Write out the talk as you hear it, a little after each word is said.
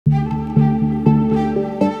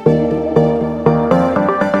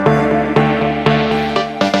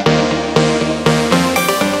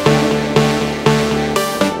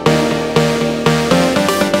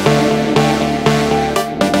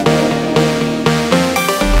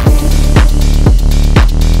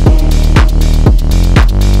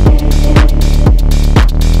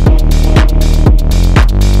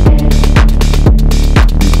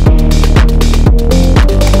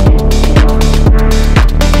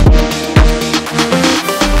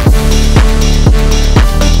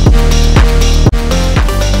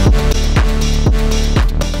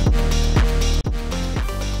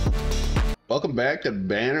back to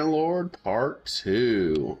Bannerlord Part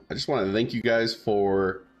 2. I just want to thank you guys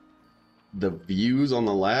for the views on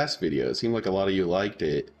the last video. It seemed like a lot of you liked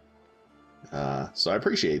it. So I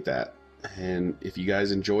appreciate that. And if you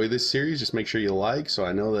guys enjoy this series, just make sure you like so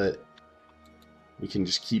I know that we can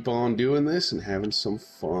just keep on doing this and having some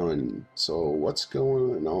fun. So what's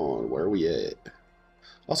going on? Where are we at?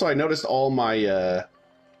 Also, I noticed all my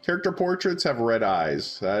character portraits have red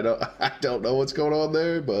eyes. I don't know what's going on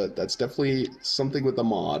there, but that's definitely something with the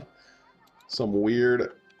mod. Some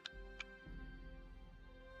weirdness.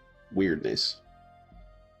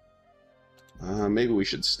 Maybe we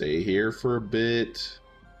should stay here for a bit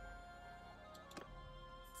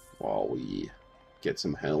while we get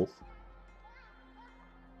some health.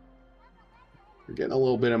 We're getting a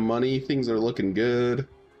little bit of money. Things are looking good.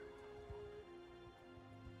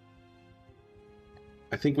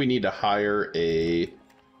 I think we need to hire a...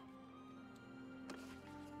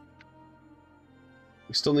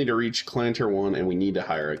 We still need to reach Clan Tier 1, and we need to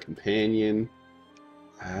hire a companion.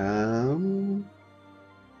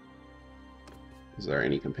 Is there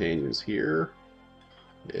any companions here?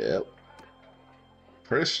 Yep.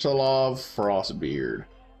 Kristalov Frostbeard.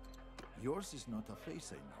 Yours is not a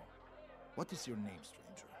face I know. What is your name,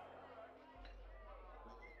 stranger?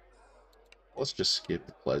 Let's just skip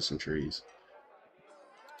the pleasantries.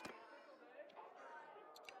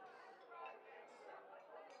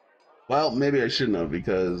 Well, maybe I shouldn't have,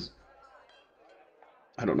 because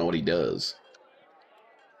I don't know what he does.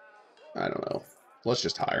 I don't know. Let's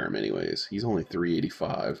just hire him anyways. He's only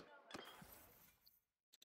 385.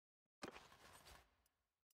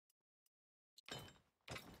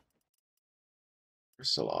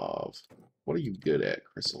 Kristalov. What are you good at,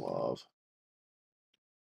 Kristalov?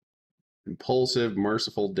 Impulsive,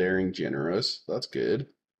 merciful, daring, generous. That's good.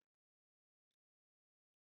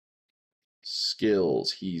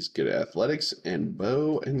 Skills. He's good at athletics and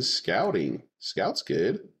bow and scouting. Scout's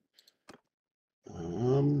good.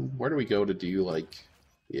 Where do we go to do, like...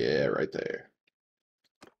 Yeah, right there.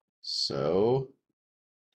 So,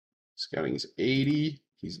 scouting's 80.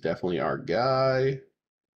 He's definitely our guy.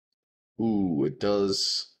 Ooh, it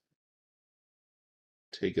does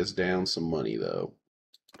take us down some money, though.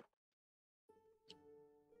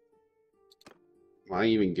 Am I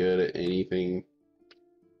even good at anything?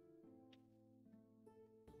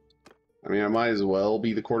 I mean, I might as well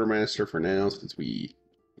be the quartermaster for now, since we,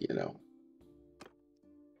 you know,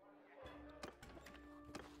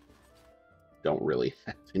 don't really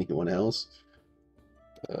have anyone else.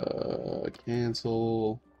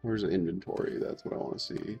 Cancel. Where's the inventory? That's what I want to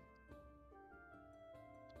see.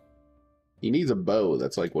 He needs a bow.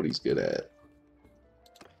 That's like what he's good at.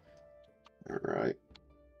 Alright.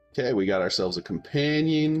 Okay, we got ourselves a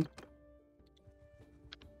companion.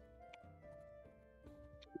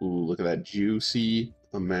 Ooh, look at that juicy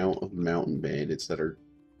amount of mountain bandits that are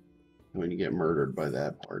going to get murdered by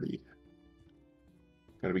that party.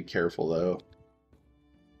 Gotta be careful, though.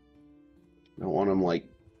 Don't want them, like,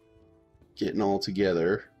 getting all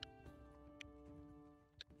together.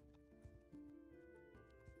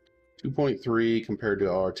 2.3 compared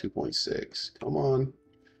to our 2.6. Come on.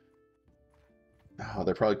 Oh,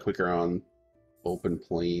 they're probably quicker on open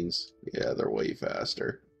plains. Yeah, they're way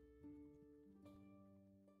faster.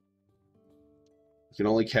 You can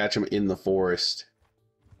only catch them in the forest.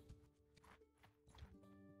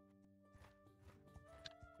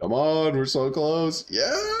 Come on, we're so close.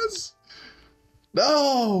 Yes!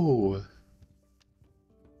 No!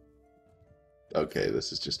 Okay,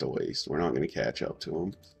 this is just a waste. We're not going to catch up to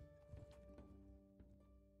them.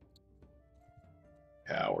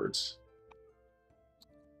 Cowards.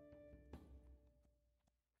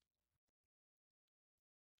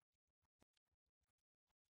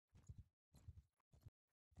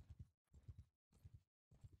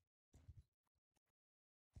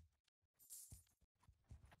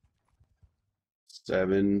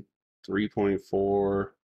 Seven, 3.4.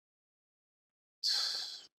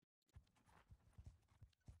 So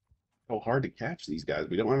hard to catch these guys.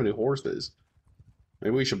 We don't have any horses.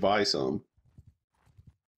 Maybe we should buy some.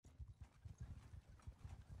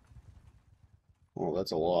 Oh,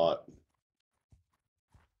 that's a lot.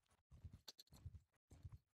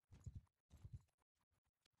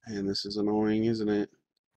 And this is annoying, isn't it?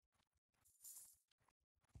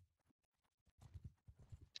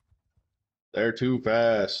 They're too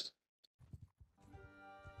fast.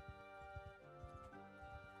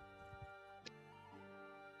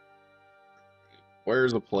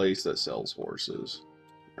 Where's a place that sells horses?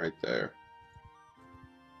 Right there.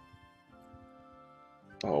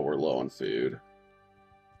 Oh, we're low on food.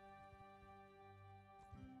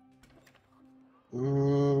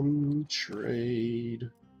 Trade.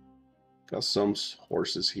 Got some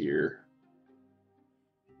horses here.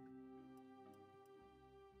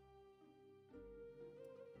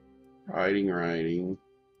 Riding.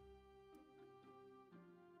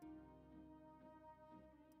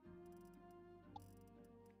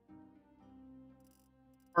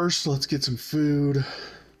 First, let's get some food.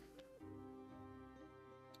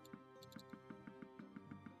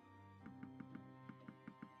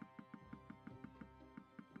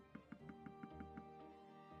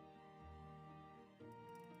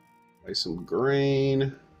 Buy some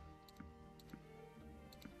grain.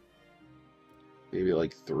 Maybe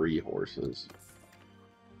like 3 horses.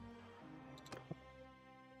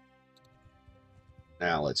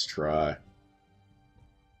 Now let's try.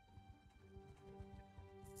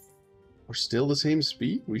 We're still the same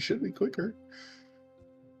speed? We should be quicker.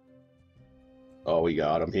 Oh, we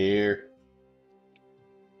got him here.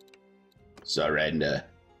 Surrender.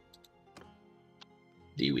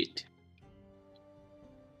 Do it.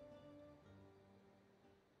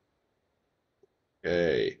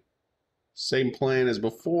 Okay. Same plan as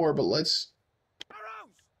before, but let's,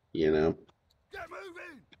 you know, Get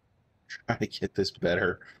moving! try to get this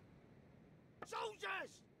better.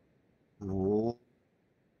 Soldiers! Oh.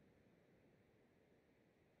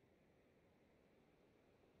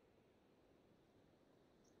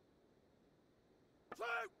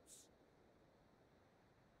 Troops!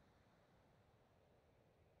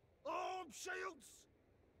 Arm shields!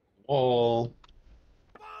 Wall.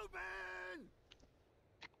 Bowmen!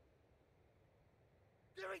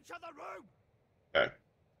 Give each other room! Okay.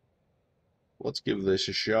 Let's give this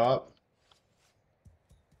a shot.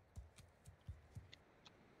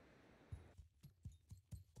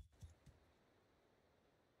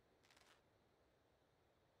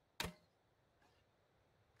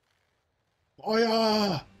 Oh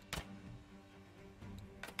yeah!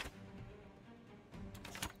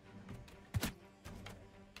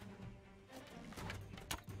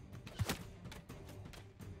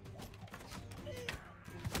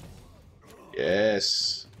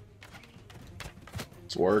 Yes.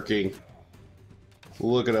 It's working.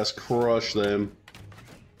 Look at us crush them.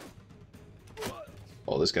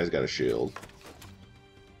 Oh, this guy's got a shield.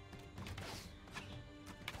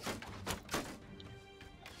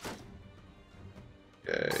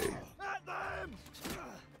 Okay.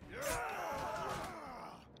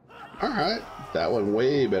 Alright. That went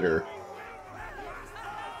way better.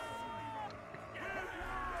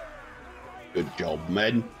 Good job,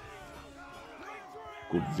 men.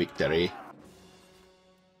 Good victory.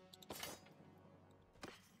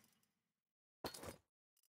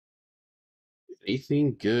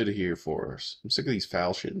 Anything good here for us? I'm sick of these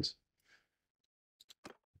falchions.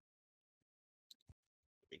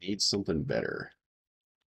 We need something better.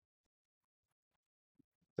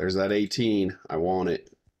 There's that 18. I want it.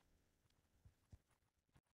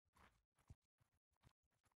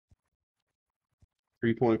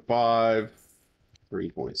 3.5,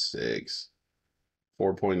 3.6,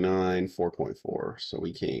 4.9, 4.4. So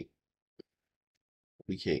we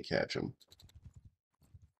can't catch them.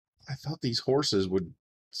 I thought these horses would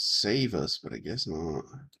save us, but I guess not.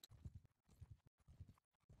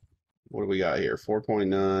 What do we got here?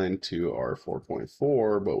 4.9 to our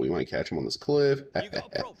 4.4, but we might catch them on this cliff. You got a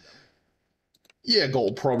problem? Yeah,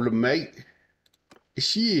 gold problem, mate.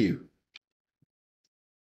 It's you.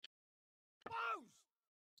 Bows!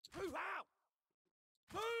 Move out!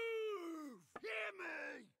 Move! Hear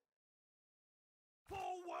me!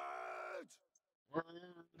 Forward!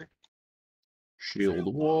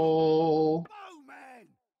 Shield wall. Bowmen!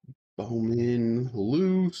 Bowman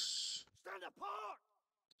loose. Stand apart!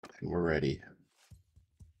 And we're ready.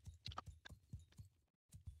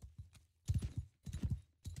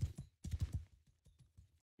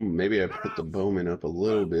 Maybe I put the bowman up a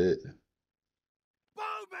little bit.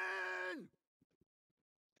 Bowmen!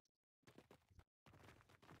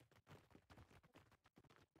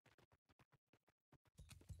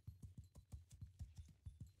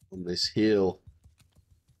 On this hill.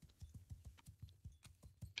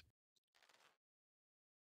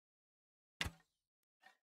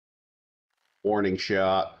 Warning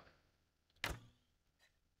shot.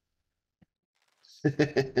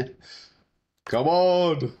 Come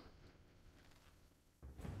on.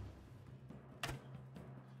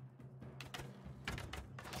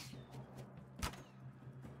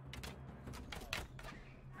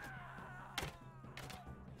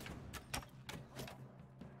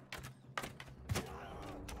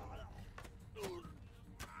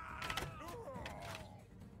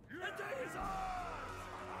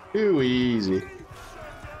 Too easy.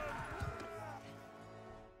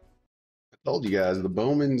 Told you guys, the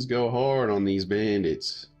bowmans go hard on these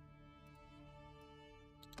bandits.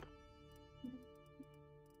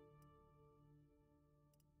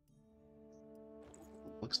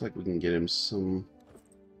 Looks like we can get him some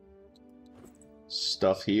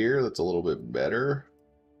stuff here that's a little bit better.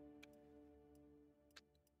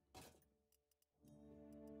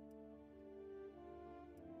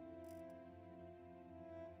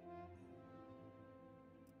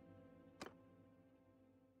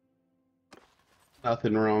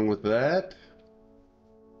 Nothing wrong with that.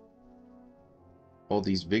 All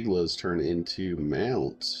these Viglas turn into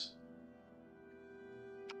mounts.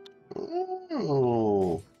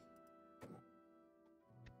 Oh.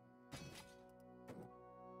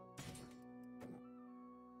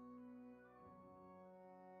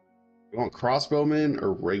 You want crossbowmen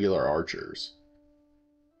or regular archers?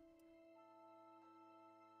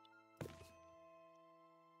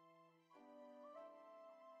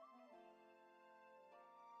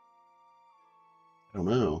 I don't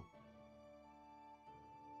know.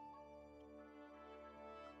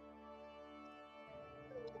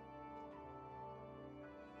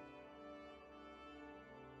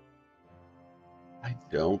 I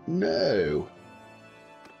don't know.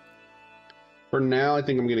 For now, I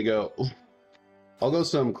think I'm gonna go. I'll go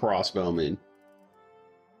some crossbowmen.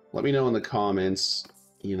 Let me know in the comments,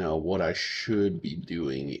 you know, what I should be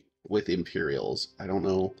doing with Imperials. I don't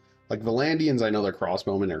know. Like Valandians, I know their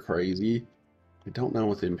crossbowmen are crazy. I don't know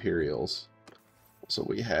with Imperials. So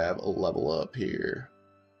we have a level up here.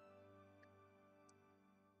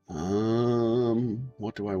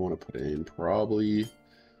 What do I want to put in? Probably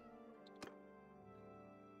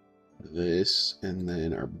this, and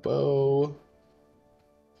then our bow.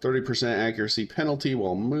 30% accuracy penalty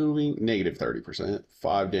while moving. Negative 30%.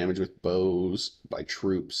 5 damage with bows by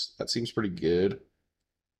troops. That seems pretty good.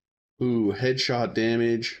 Ooh, headshot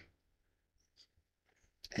damage.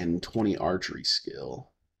 And 20 archery skill.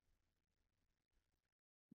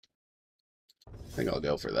 I think I'll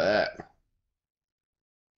go for that.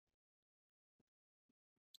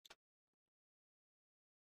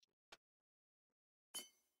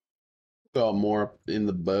 Got more up in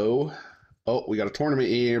the bow. Oh, we got a tournament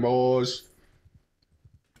here, boys.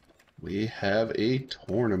 We have a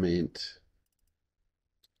tournament.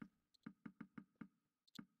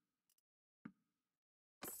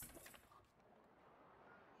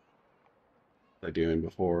 What was I doing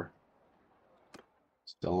before?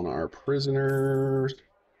 Selling our prisoners.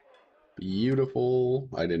 Beautiful.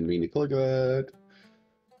 I didn't mean to click that.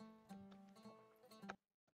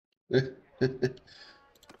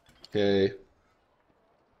 Okay.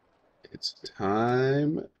 It's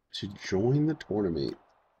time to join the tournament.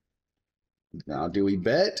 Now, do we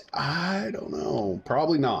bet? I don't know.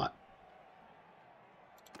 Probably not.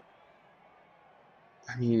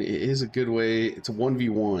 I mean, it is a good way. It's a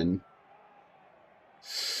 1v1.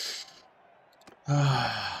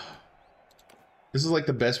 This is like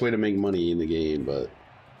the best way to make money in the game, but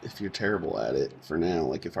if you're terrible at it for now,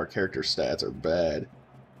 like if our character stats are bad.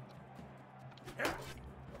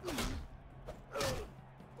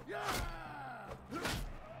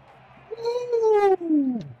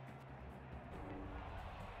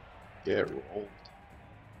 Get rolled.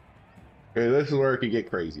 Okay, this is where it could get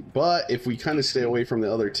crazy. But if we kind of stay away from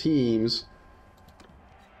the other teams,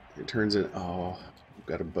 it turns in. Oh, we've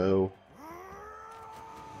got a bow.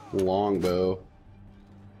 Long bow.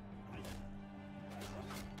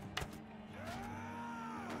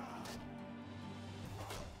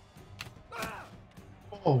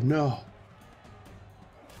 Oh no.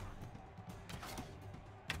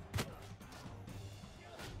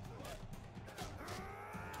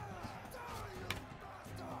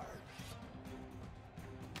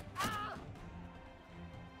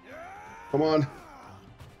 Come on.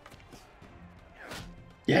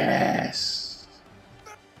 Yes.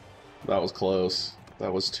 That was close.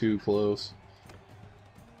 That was too close.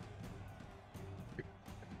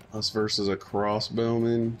 Us versus a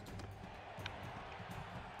crossbowman.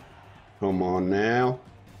 Come on now.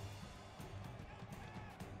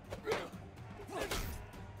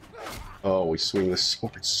 Oh, we swing the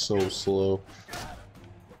sword so slow.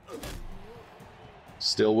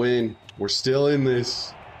 Still win. We're still in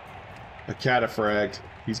this. A cataphract.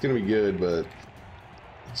 He's gonna be good, but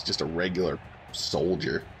he's just a regular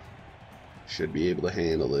soldier. Should be able to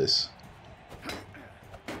handle this.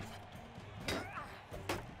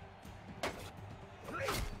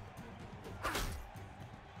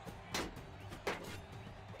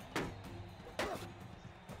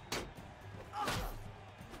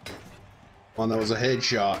 Oh, that was a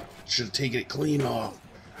headshot. Should have taken it clean off.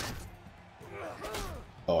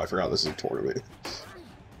 Oh, I forgot this is a tournament.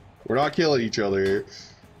 We're not killing each other here.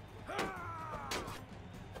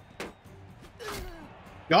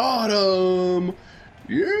 Got him!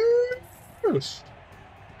 Yes!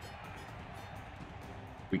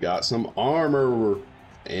 We got some armor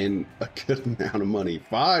and a good amount of money.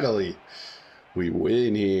 Finally, we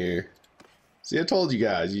win here. See, I told you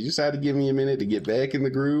guys, you just had to give me a minute to get back in the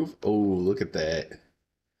groove. Oh, look at that.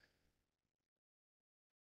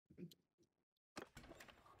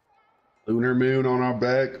 Lunar moon on our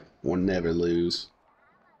back. We'll never lose.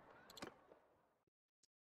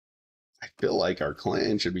 I feel like our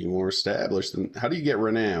clan should be more established than... How do you get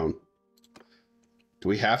renown? Do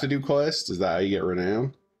we have to do quests? Is that how you get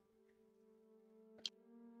renown?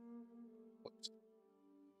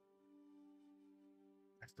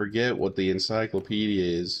 I forget what the encyclopedia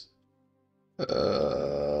is. It's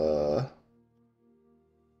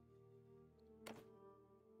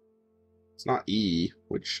not E,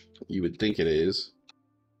 which you would think it is.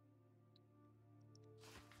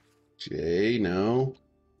 J, no.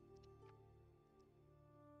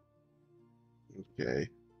 Okay.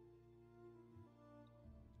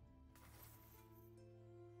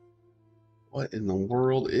 What in the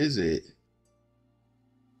world is it?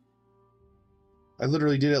 I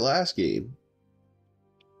literally did it last game.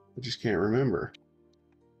 I just can't remember.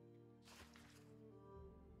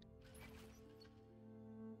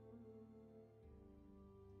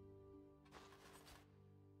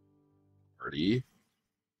 Party.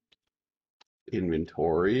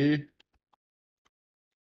 Inventory.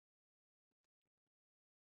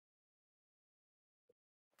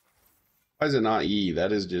 Why is it not E?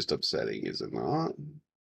 That is just upsetting, is it not?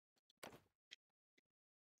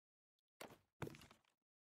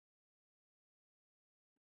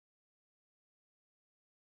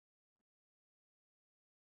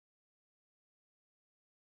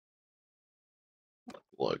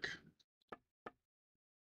 Look.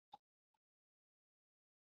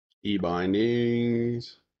 E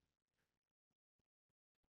bindings.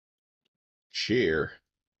 Share.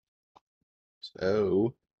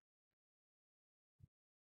 So.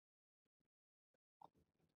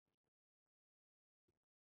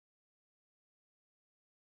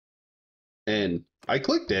 And I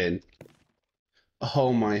clicked in.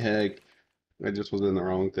 Oh my heck. I just was in the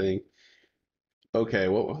wrong thing. Okay,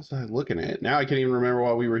 what was I looking at? Now I can't even remember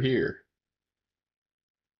why we were here.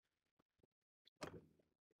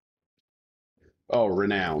 Oh,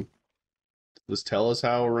 renown. Does this tell us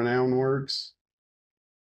how renown works?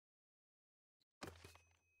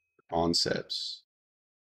 Concepts.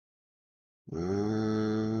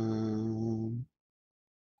 Renown.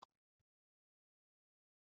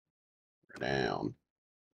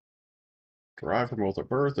 Derived from both their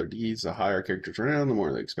birth or deeds, the higher characters renown, the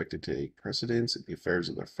more they expect to take precedence in the affairs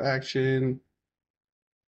of their faction.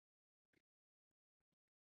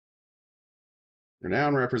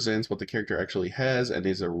 Renown represents what the character actually has and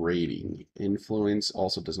is a rating. Influence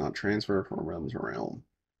also does not transfer from realm to realm.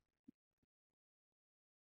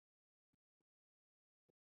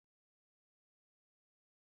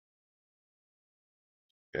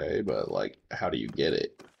 Okay, but like, how do you get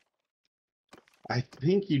it? I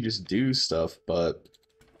think you just do stuff, but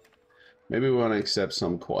maybe we want to accept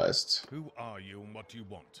some quests. Who are you and what do you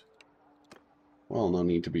want? Well, no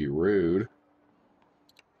need to be rude.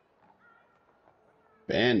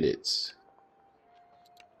 Bandits.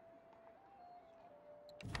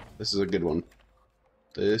 This is a good one.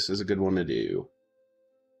 This is a good one to do.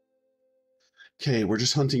 Okay, we're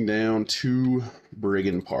just hunting down 2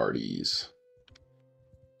 brigand parties.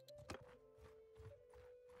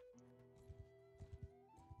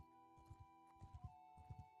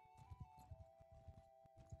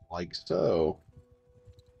 Like so.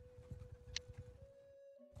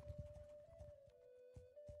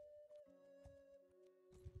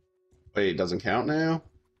 Wait, it doesn't count now?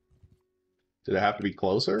 Did it have to be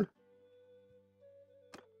closer?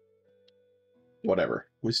 Whatever.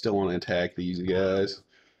 We still want to attack these guys.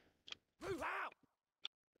 Move out!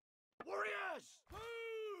 Warriors!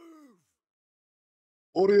 Move!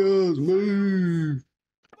 Warriors, move!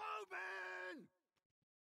 Bowmen!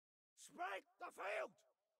 Spread the field!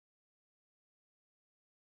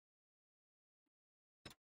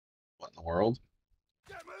 What in the world?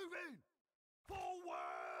 Get moving!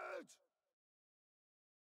 Forward!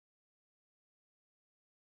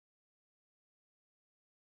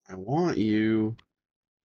 I want you.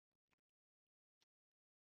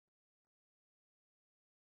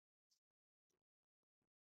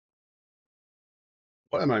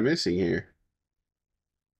 What am I missing here?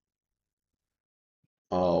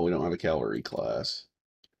 Oh, we don't have a cavalry class.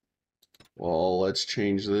 Well, let's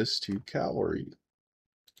change this to cavalry.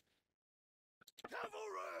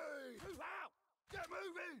 Cavalry!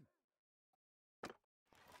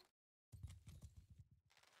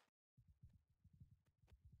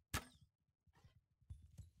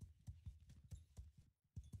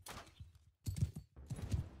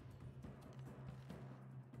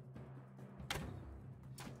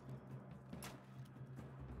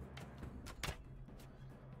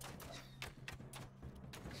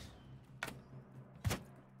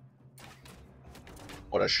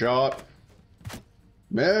 What a shot.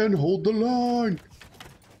 Man, hold the line.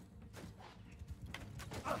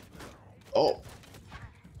 Oh.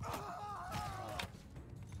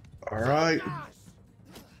 All right.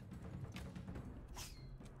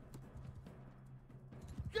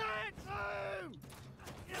 Get through!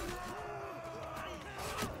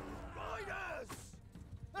 Riders!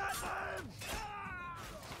 At them!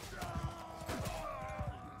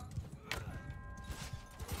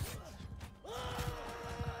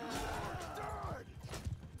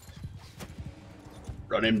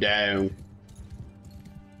 Run him down.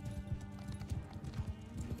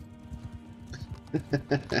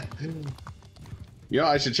 You know,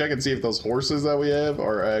 I should check and see if those horses that we have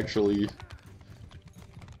are actually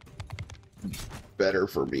better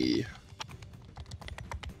for me.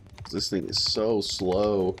 This thing is so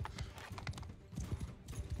slow.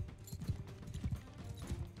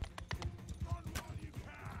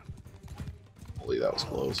 Holy, that was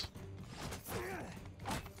close.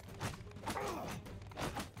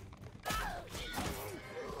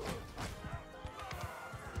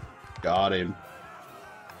 Got him.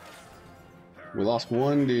 We lost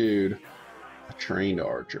one dude. A trained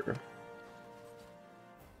archer.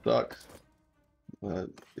 Sucks. But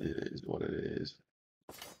it is what it is.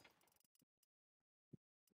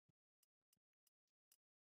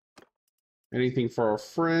 Anything for our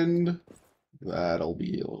friend? That'll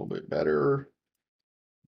be a little bit better.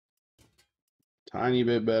 Tiny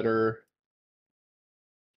bit better.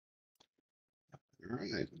 All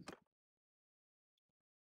right.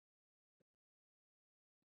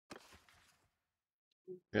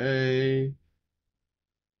 Okay.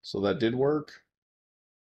 So that did work.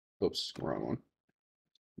 Oops, wrong one.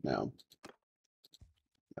 No.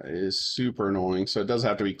 That is super annoying. So it does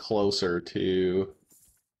have to be closer to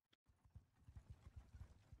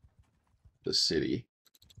the city.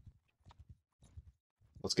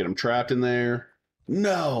 Let's get them trapped in there.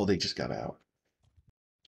 No, they just got out.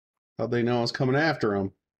 How'd they know I was coming after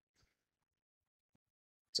them?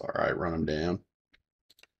 It's all right, run them down.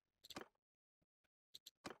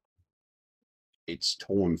 It's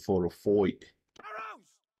time for a fight. Arrows!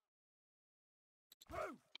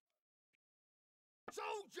 Move!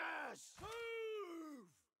 Soldiers! Move!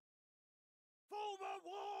 Forward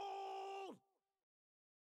wall!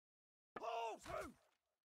 Pull through!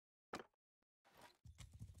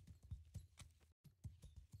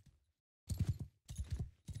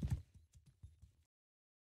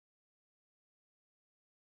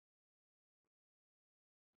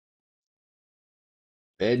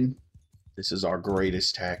 Ben, this is our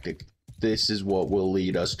greatest tactic. This is what will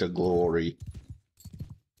lead us to glory.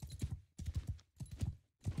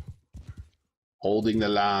 Holding the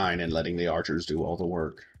line and letting the archers do all the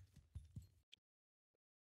work.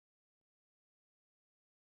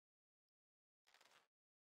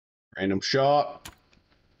 Random shot.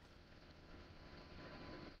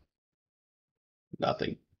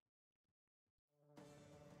 Nothing.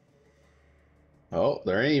 Oh,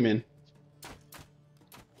 they're aiming.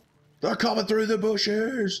 They're coming through the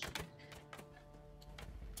bushes.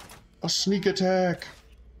 A sneak attack.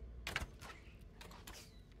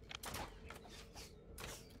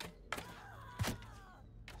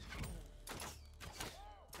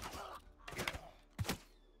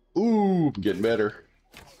 Ooh, getting better.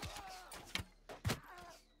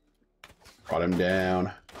 Brought him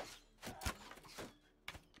down.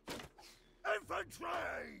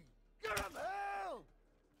 Infantry! Get him hell!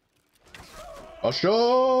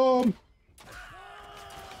 Asham!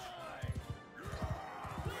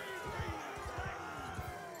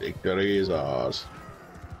 Victory is ours.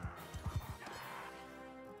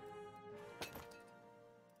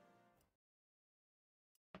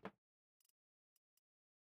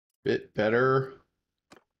 Bit better.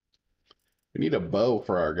 We need a bow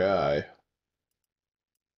for our guy.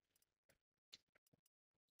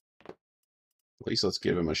 At least let's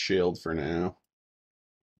give him a shield for now.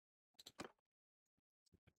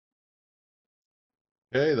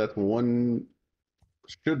 Okay, that's one.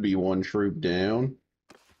 Should be one troop down.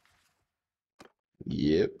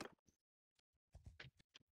 Yep.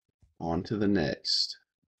 On to the next.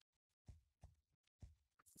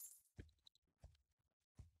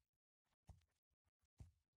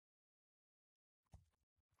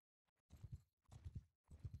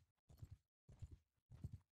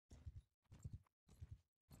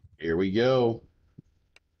 Here we go.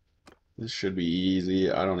 This should be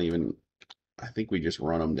easy. I think we just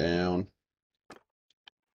run them down.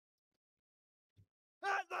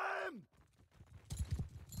 At them!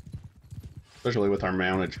 Especially with our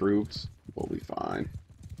mounted troops, we'll be fine.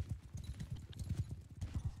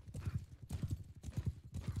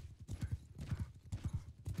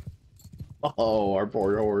 Oh, our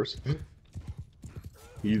poor horse.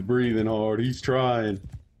 He's breathing hard. He's trying.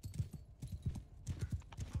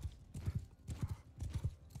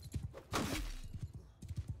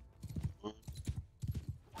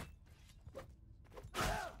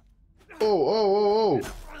 Oh, oh, oh, oh.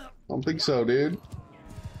 I don't think so, dude.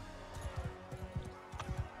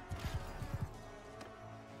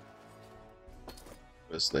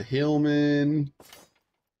 That's the Hillman.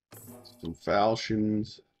 Some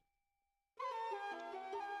falchions.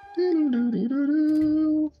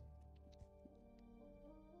 Doo-doo-doo-doo-doo.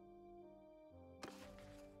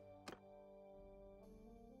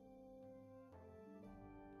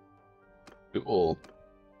 Cool.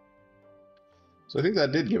 So I think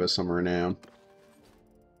that did give us some renown.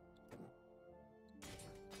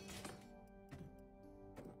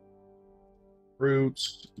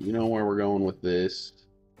 Fruits. You know where we're going with this.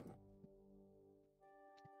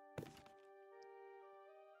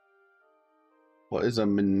 What is a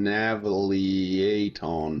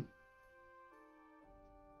Manaviliaton?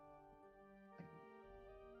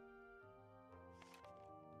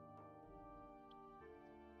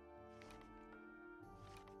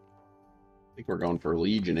 I think we're going for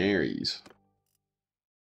legionaries.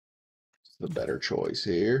 It's the better choice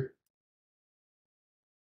here.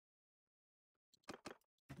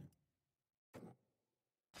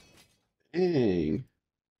 Dang.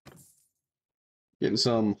 Getting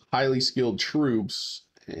some highly skilled troops,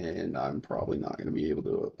 and I'm probably not going to be able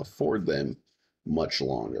to afford them much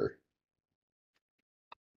longer.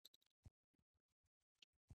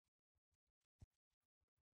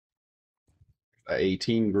 The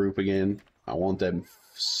 18 group again. I want them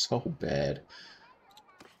so bad.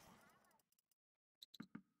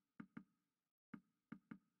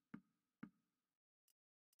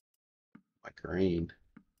 My grain.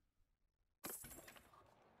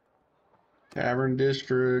 Tavern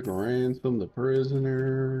District, ransom the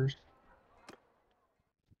prisoners.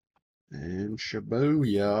 And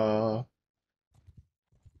Shibuya.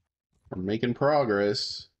 We're making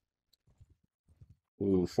progress.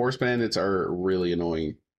 Ooh, force bandits are really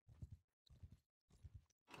annoying.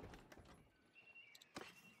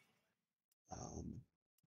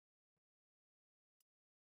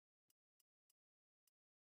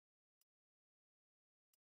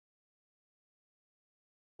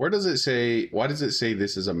 Where does it say, why does it say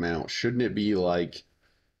this is a mount? Shouldn't it be like,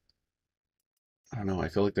 I don't know, I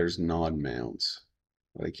feel like there's non-mounts,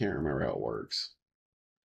 but I can't remember how it works.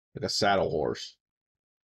 Like a saddle horse.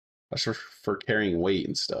 That's for carrying weight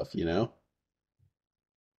and stuff, you know?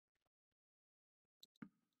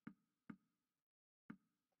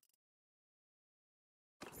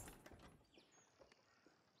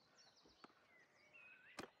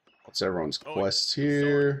 What's everyone's quests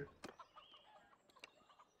here?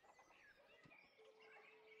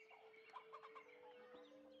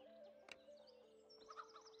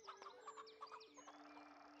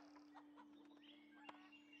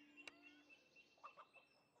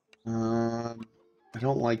 I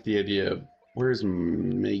don't like the idea of, where's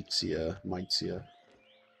Maitzia?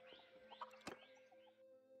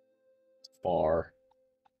 Far.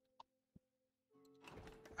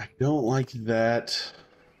 I don't like that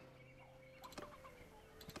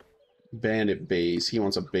bandit base. He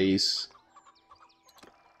wants a base.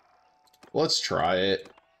 Let's try it.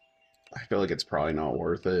 I feel like it's probably not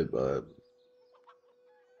worth it, but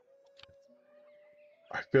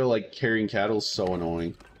I feel like carrying cattle is so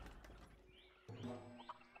annoying.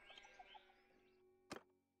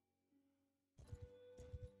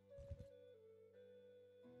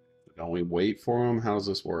 Don't we wait for him? How does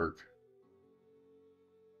this work?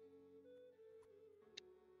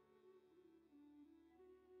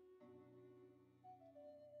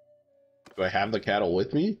 Do I have the cattle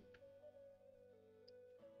with me?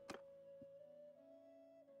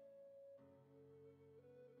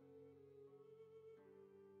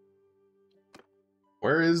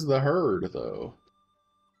 Where is the herd, though?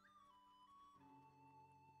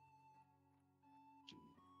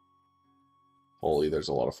 Holy, there's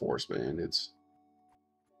a lot of force bandits.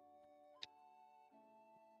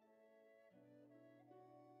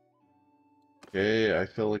 Okay, I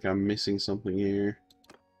feel like I'm missing something here.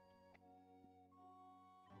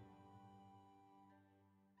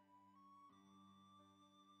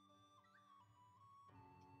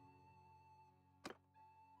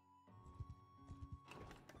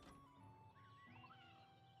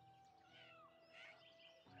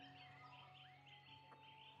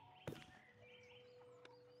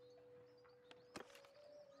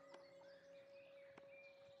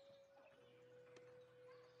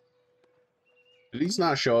 Did these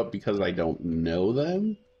not show up because I don't know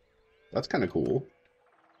them? That's kind of cool.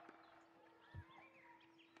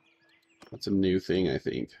 That's a new thing, I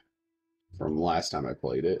think, from last time I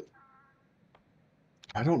played it.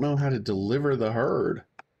 I don't know how to deliver the herd.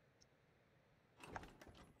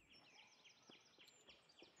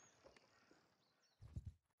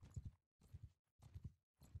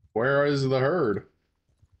 Where is the herd?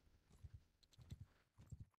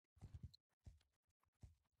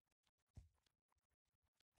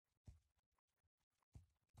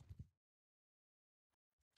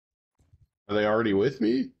 Are they already with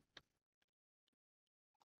me?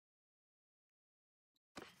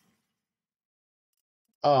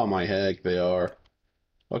 Oh my heck, they are.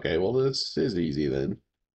 Okay, well this is easy then.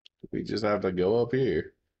 We just have to go up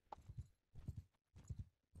here.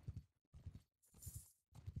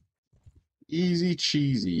 Easy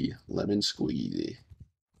cheesy, lemon squeezy.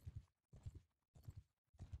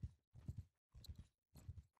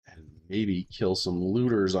 And maybe kill some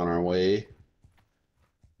looters on our way.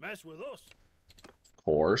 Mess with us. Of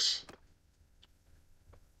course.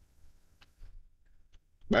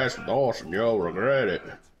 That's awesome, you'll regret it.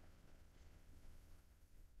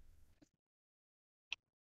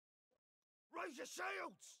 Raise your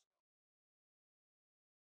shields.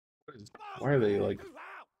 Why are they like... Move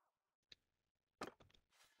out.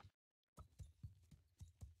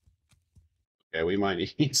 Yeah, we might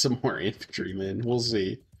need some more infantrymen. We'll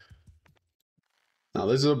see. Now,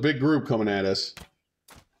 this is a big group coming at us.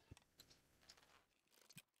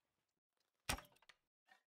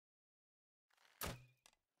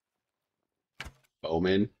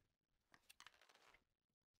 Bowman.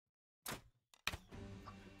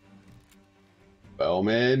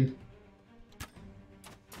 Bowman.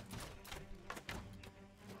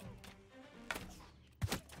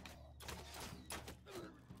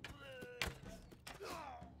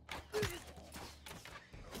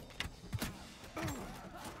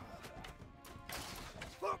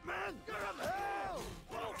 Look, man, get him hell.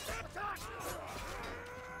 Whoa, attack.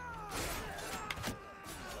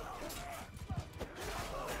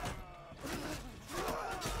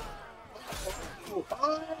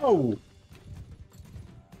 Oh!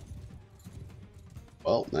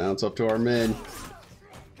 Well, now it's up to our men.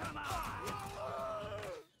 Come on.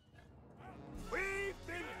 We've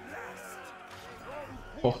been blessed.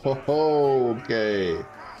 Ho ho ho, okay.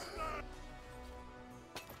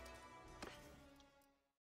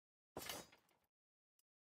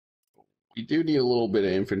 We do need a little bit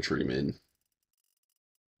of infantrymen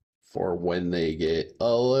for when they get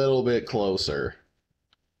a little bit closer.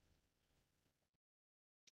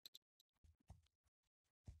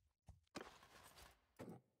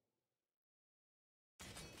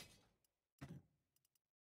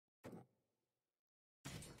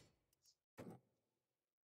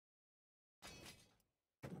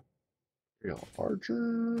 Real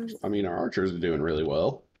archers. I mean, our archers are doing really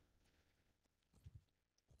well.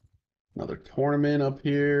 Another tournament up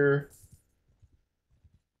here.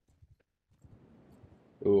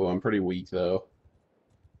 Ooh, I'm pretty weak though.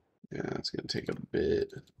 Yeah, it's gonna take a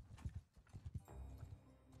bit.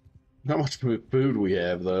 How much food we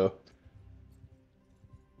have though?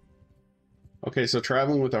 Okay, so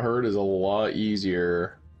traveling with a herd is a lot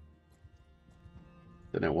easier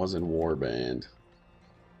than it was in Warband.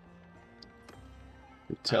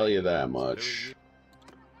 I'll tell you that much.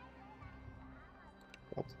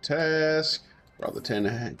 Brought the task. Brought the 10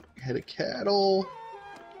 head of cattle.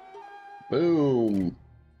 Boom.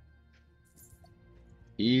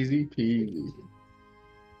 Easy peasy.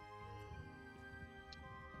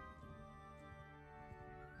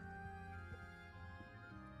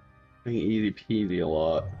 I think easy peasy a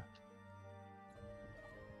lot.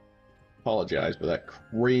 Apologize for that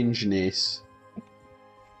cringeness.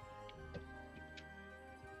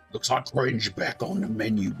 Looks like cringe back on the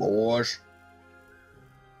menu, boys.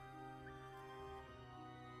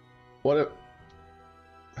 What if...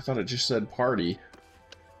 I thought it just said party.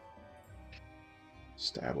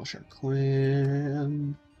 Establish our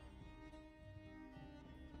clan.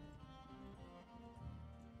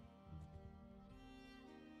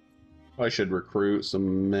 I should recruit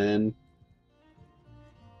some men.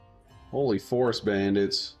 Holy forest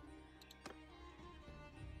bandits.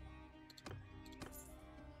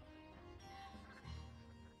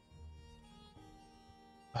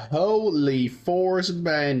 Holy forest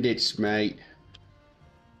bandits, mate.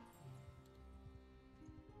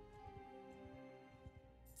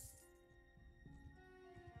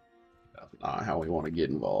 That's not how we want to get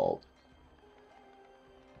involved.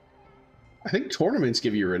 I think tournaments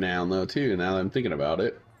give you renown, though, too, now that I'm thinking about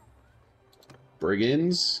it.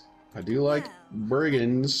 Brigands. I do like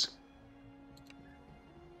brigands.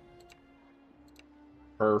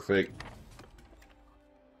 Perfect.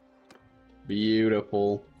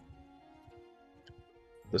 Beautiful.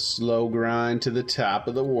 The slow grind to the top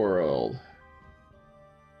of the world.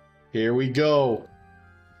 Here we go.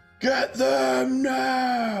 Get them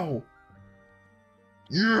now!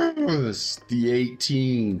 Yes! The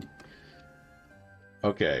 18.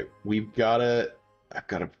 Okay, I've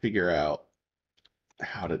gotta figure out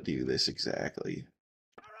how to do this exactly.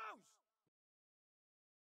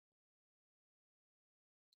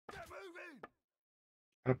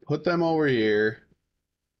 Gotta put them over here.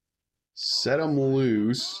 Set them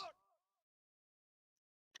loose.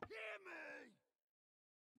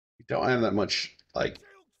 We don't have that much, like...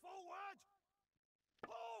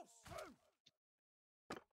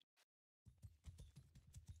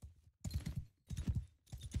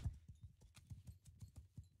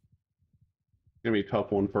 Gonna be a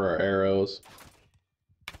tough one for our arrows.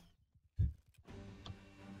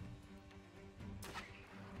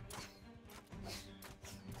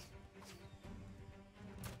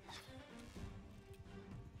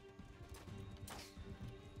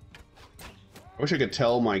 I wish I could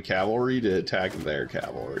tell my cavalry to attack their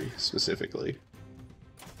cavalry, specifically.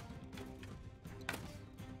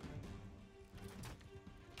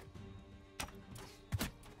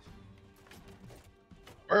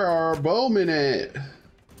 Where are our bowmen at?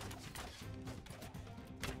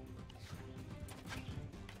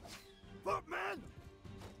 Footmen!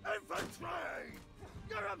 Infantry!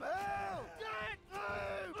 Get 'em hell! Get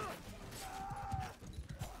them!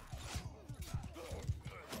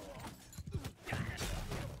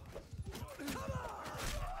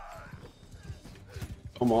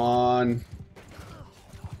 Come on.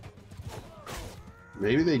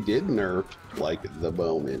 Maybe they did nerf, like, the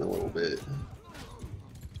bowmen a little bit.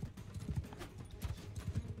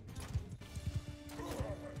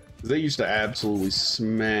 They used to absolutely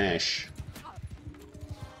smash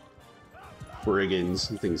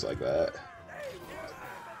brigands and things like that.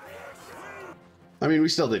 I mean, we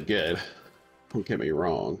still did good. Don't get me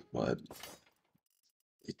wrong, but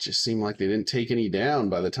it just seemed like they didn't take any down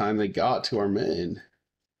by the time they got to our men.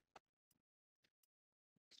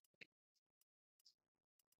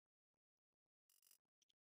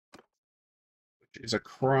 Which is a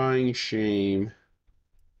crying shame.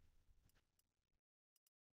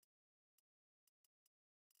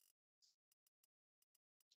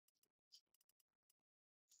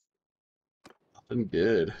 Nothing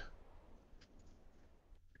good.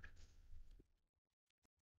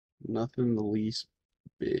 Nothing the least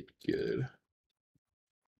bit good.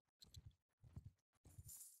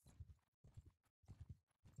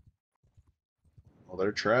 Well,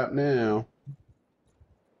 they're trapped now.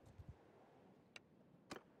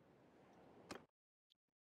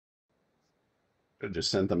 Could've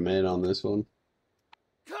just sent the men on this one.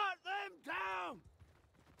 Cut them down!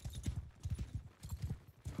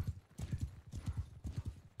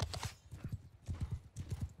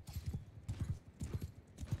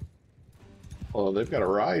 Oh, they've got a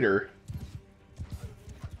rider.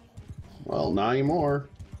 Well, not anymore.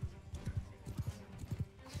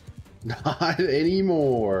 Not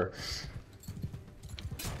anymore.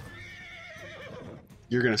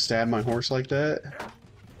 You're gonna stab my horse like that?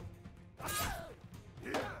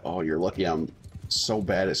 Oh, you're lucky I'm so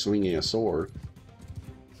bad at swinging a sword.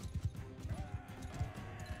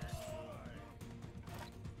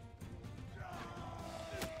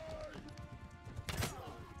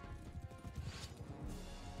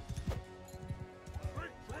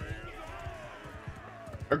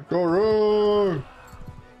 Victory!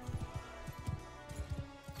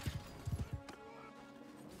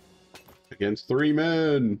 Against 3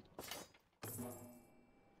 men.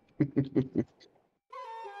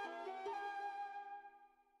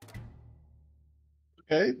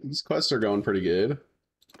 Okay, these quests are going pretty good.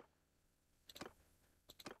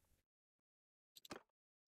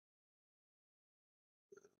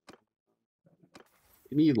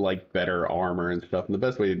 You need like better armor and stuff, and the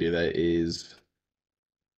best way to do that is,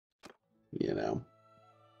 you know,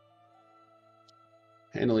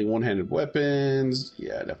 handling one-handed weapons.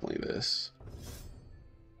 Yeah, definitely this.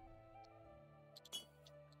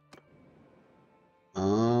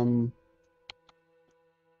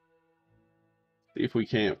 See if we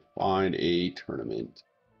can't find a tournament.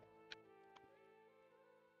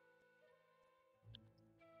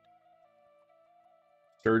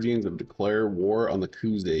 Sturgians have declared war on the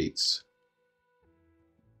Khuzaits.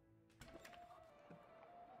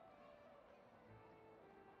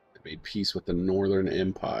 They made peace with the Northern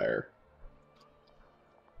Empire.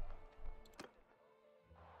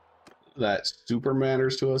 That super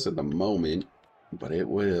matters to us at the moment, but it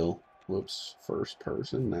will. Whoops, first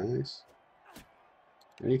person, nice.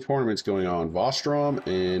 Any tournaments going on? Vostrom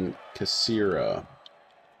and Cassira.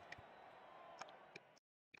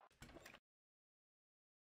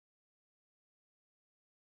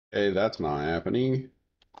 Hey, that's not happening.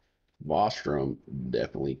 Vostrom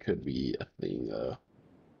definitely could be a thing, though.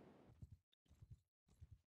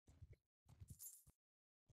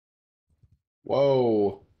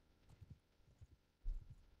 Whoa.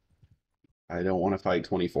 I don't want to fight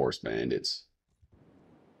 24 bandits.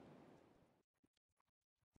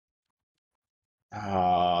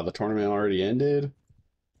 Ah, the tournament already ended?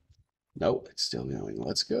 Nope, it's still going.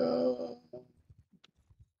 Let's go.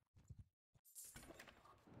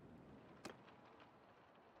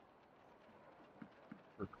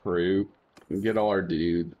 Recruit. And get all our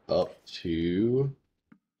dude up to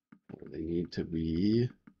where they need to be.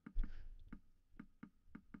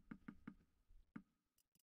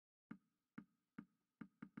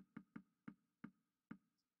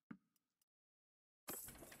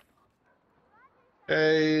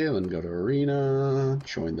 Okay, then go to arena,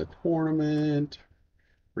 join the tournament,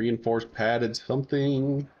 reinforce padded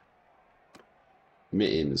something.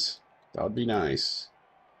 Mittens. That would be nice.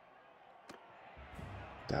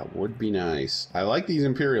 That would be nice. I like these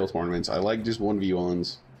Imperial tournaments. I like just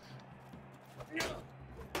 1v1s.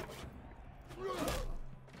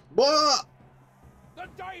 What? The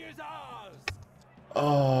day is ours!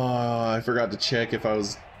 Oh, I forgot to check if I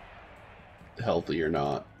was healthy or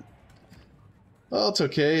not. Well, it's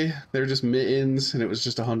okay. They're just mittens, and it was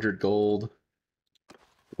just 100 gold.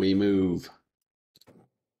 We move.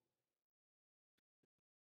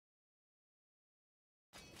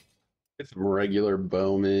 Get some regular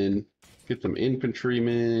bowmen. Get some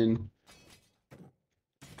infantrymen.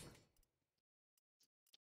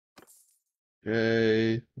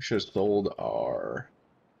 Okay, we should have sold our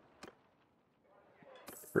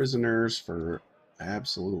prisoners for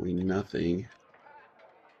absolutely nothing.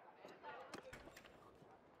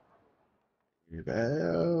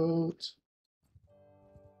 About...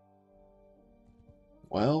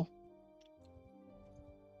 Well,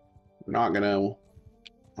 we're not gonna... Oh,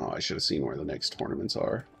 I should have seen where the next tournaments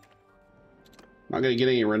are. Not gonna get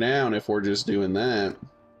any renown if we're just doing that.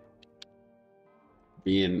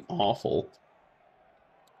 Being awful.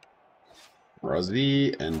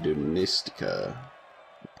 Razi and Dunistica.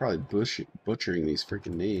 Probably butchering these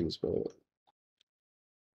freaking names, but...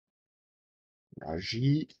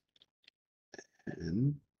 Raji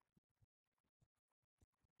and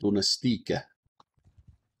Dunistica.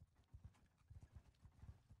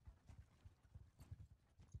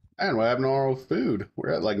 And we have no food.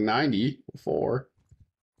 We're at like 90 before.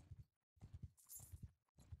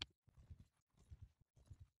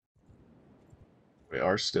 We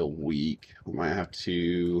are still weak. We might have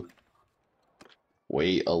to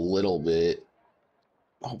wait a little bit.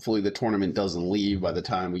 Hopefully the tournament doesn't leave by the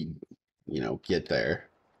time we, get there.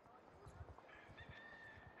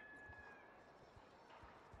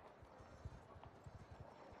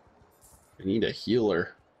 I need a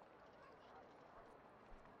healer.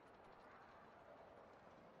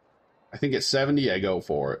 I think at 70 I go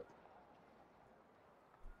for it.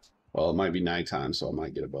 Well, it might be nighttime, so I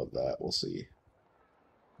might get above that. We'll see.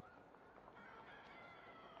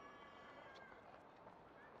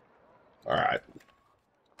 All right.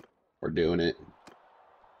 We're doing it.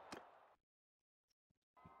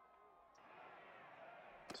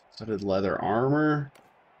 Studded leather armor.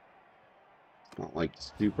 Not like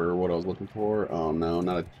super what I was looking for. Oh no,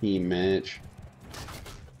 not a team match.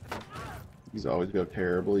 These always go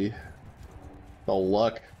terribly. It's all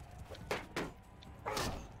luck.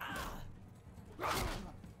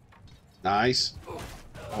 Nice.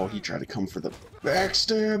 Oh, he tried to come for the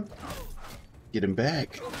backstab. Get him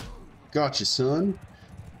back. Gotcha, son.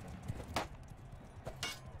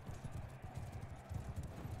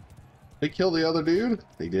 They killed the other dude?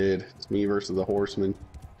 They did. It's me versus the horseman.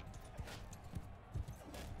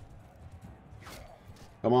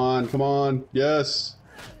 Come on, come on. Yes.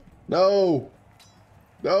 No.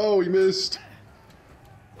 No, he missed.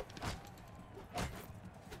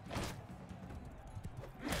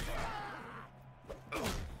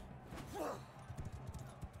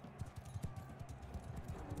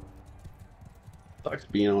 Sucks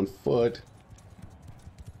being on foot.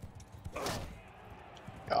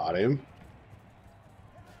 Got him.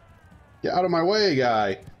 Get out of my way,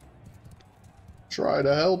 guy. Try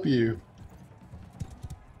to help you.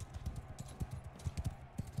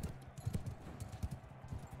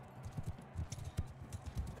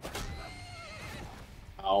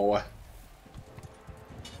 Ow.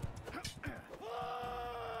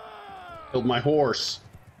 Killed my horse.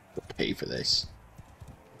 I'll pay for this.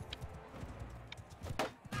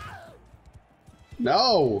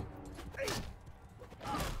 No!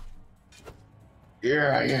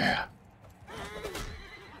 Yeah.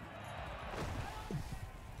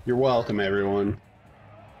 You're welcome, everyone.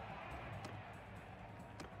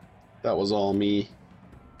 That was all me.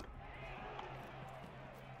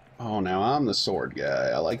 Oh, now I'm the sword guy.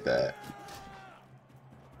 I like that.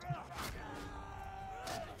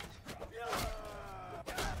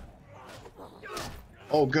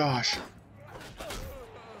 Oh, gosh.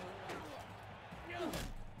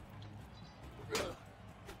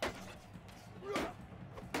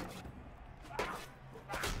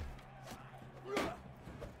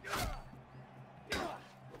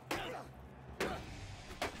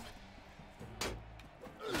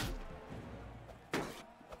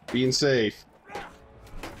 Being safe.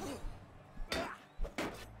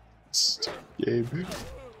 Game.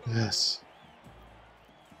 Yes.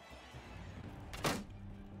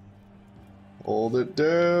 Hold it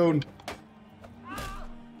down.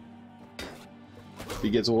 He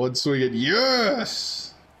gets one swing and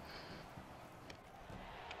yes!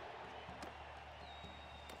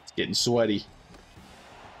 It's getting sweaty.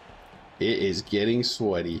 It is getting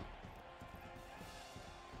sweaty.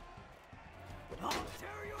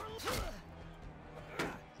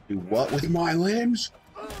 Do what with my limbs?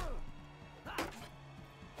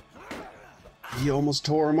 He almost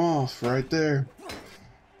tore him off right there.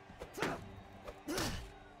 Look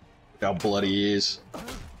how bloody he is.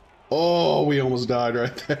 Oh, we almost died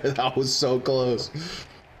right there. That was so close.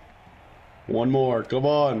 One more. Come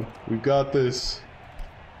on. We've got this.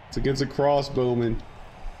 It's against a crossbowman.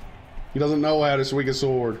 He doesn't know how to swing a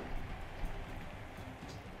sword.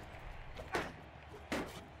 I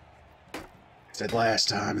said last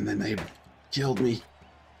time, and then they killed me.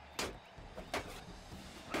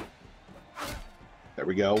 There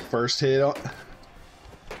we go. First hit.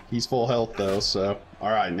 He's full health, though, so...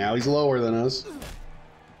 Alright, now he's lower than us.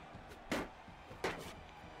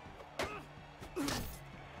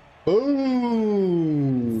 Boom!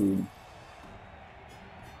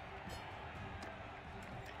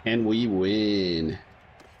 And we win.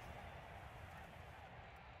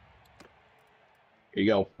 Here you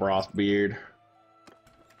go, Frostbeard.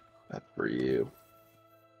 That's for you.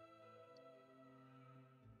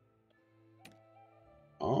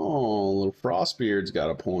 Oh, little Frostbeard's got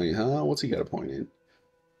a point, huh? What's he got a point in?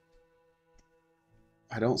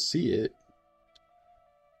 I don't see it.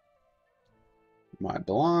 Am I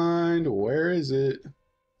blind? Where is it?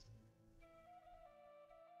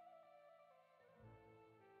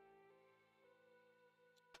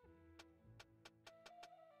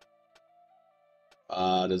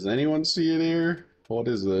 Does anyone see it here? What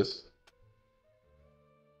is this?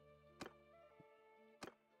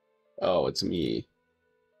 Oh, it's me.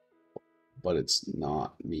 But it's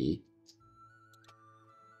not me.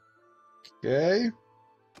 Okay.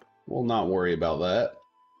 We'll not worry about that.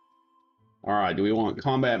 Alright, do we want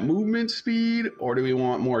combat movement speed or do we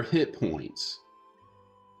want more hit points?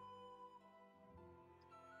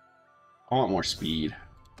 I want more speed.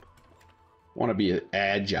 I want to be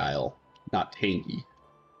agile, not tanky.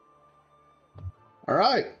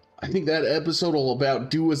 Alright, I think that episode will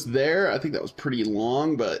about do us there. I think that was pretty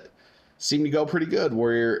long, but seemed to go pretty good.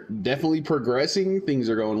 We're definitely progressing. Things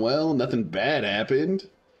are going well. Nothing bad happened.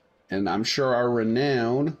 And I'm sure our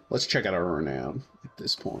renown... Let's check out our renown at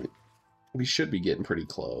this point. We should be getting pretty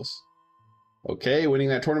close. Okay, winning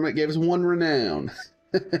that tournament gave us 1 renown.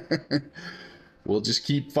 We'll just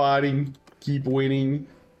keep fighting, keep winning.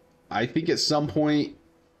 I think at some point,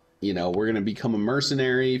 you know, we're going to become a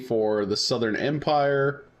mercenary for the Southern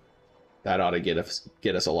Empire. That ought to get us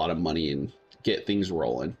a lot of money and get things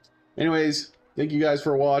rolling. Anyways, thank you guys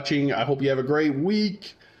for watching. I hope you have a great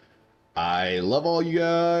week. I love all you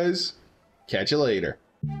guys. Catch you later.